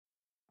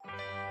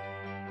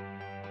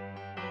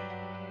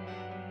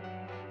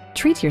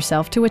treat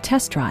yourself to a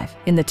test drive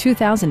in the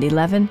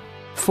 2011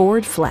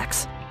 Ford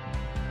Flex.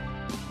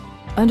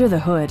 Under the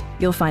hood,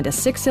 you'll find a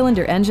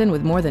 6-cylinder engine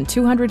with more than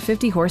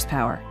 250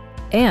 horsepower.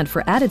 And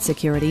for added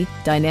security,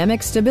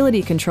 dynamic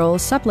stability control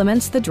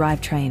supplements the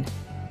drivetrain.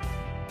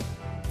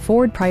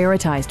 Ford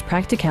prioritized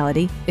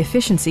practicality,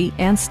 efficiency,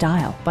 and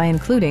style by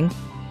including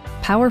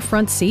power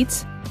front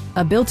seats,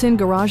 a built-in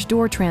garage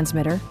door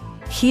transmitter,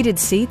 heated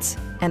seats,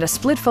 and a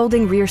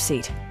split-folding rear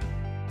seat.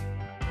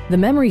 The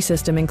memory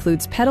system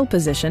includes pedal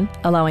position,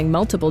 allowing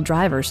multiple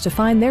drivers to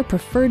find their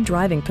preferred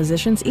driving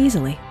positions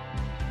easily.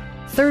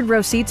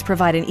 Third-row seats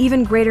provide an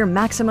even greater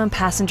maximum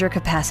passenger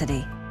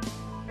capacity.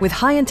 With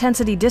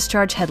high-intensity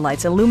discharge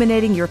headlights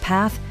illuminating your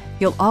path,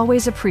 you'll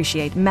always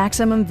appreciate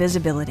maximum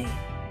visibility.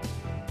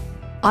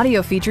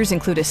 Audio features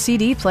include a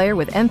CD player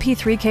with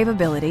MP3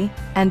 capability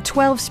and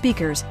 12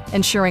 speakers,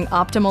 ensuring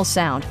optimal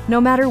sound no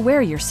matter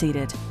where you're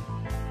seated.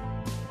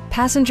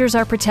 Passengers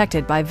are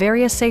protected by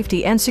various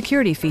safety and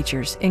security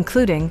features,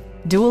 including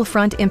dual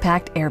front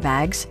impact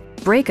airbags,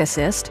 brake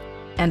assist,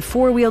 and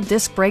 4-wheel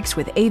disc brakes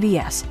with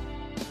ABS.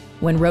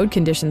 When road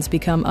conditions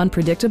become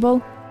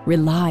unpredictable,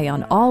 rely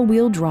on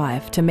all-wheel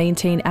drive to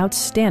maintain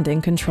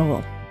outstanding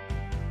control.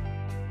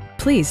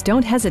 Please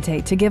don't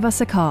hesitate to give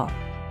us a call.